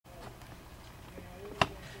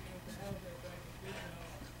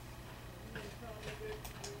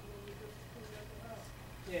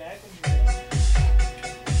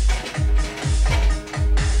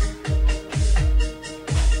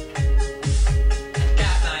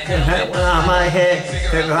on my head,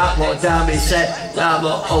 figure out what down be set, down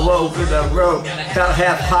all over the road. Don't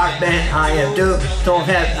have hard man, I am due. Don't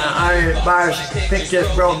have iron bars, pick this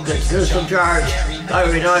rope, there's some jars. I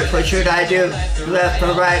already know what should I do? Left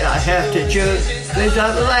or right, I have to choose. These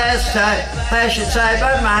are the last time, flash inside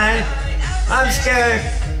my mind. I'm scared.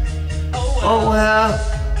 Oh well.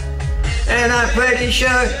 And I'm pretty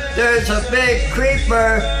sure there's a big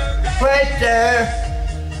creeper right there.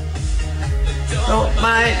 Don't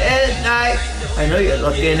mind at night. I know you're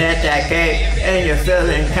looking at that cake and you're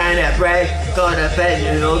feeling kinda brave. Go to bed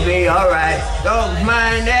and it'll be alright. Don't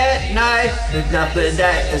mind at night. There's nothing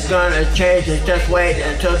that is gonna change. Just wait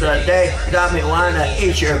until the day got me wanna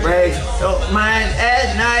eat your brains. Don't mind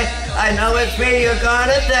at night. I know it's me you're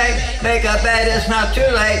gonna think. Make a bed, it's not too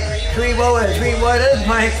late. 3 more and 3 wooden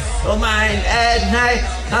planks. Don't mind at night.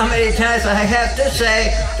 How many times I have to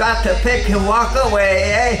say, drop the pick and walk away,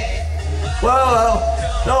 eh? Whoa,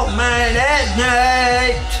 don't mind at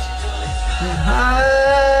night. I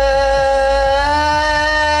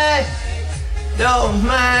don't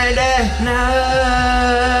mind at night.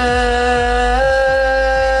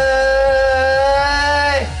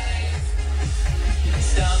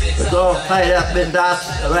 We're all tied up in dots,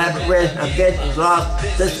 elaborate, I'm getting lost.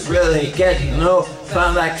 This is really getting low.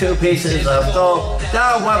 Found like 2 pieces of gold.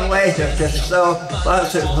 Down one way, they're just so.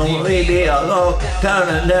 Buses won't leave me alone. Down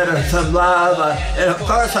and then there's some lava. And of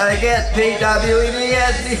course I get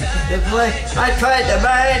PWEBS. I tried to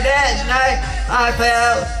mind that night. I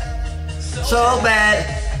felt so bad.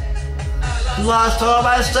 Lost all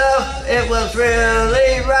my stuff. It was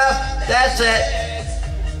really rough. That's it.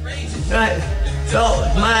 Right.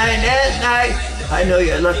 Don't mind at night. I know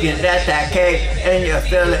you're looking at that cake and you're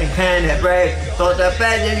feeling kinda brave. Go to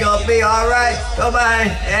bed and you'll be alright. Don't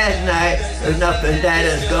mind at night. There's nothing that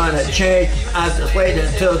is gonna change. I'm just waiting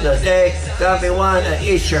until the day. Got me wanna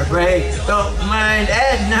eat your brain. Don't mind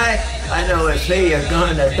at night. I know it's me you're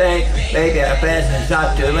gonna think. Maybe I bet it's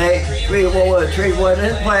not too late. 3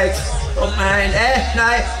 wooden plates. Don't mind at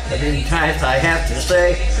night. But many times I have to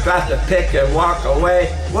say, drop the pick and walk away.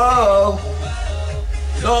 Whoa.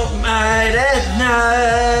 Don't mind at night.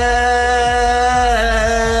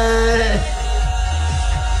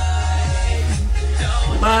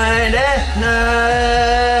 Mind at night.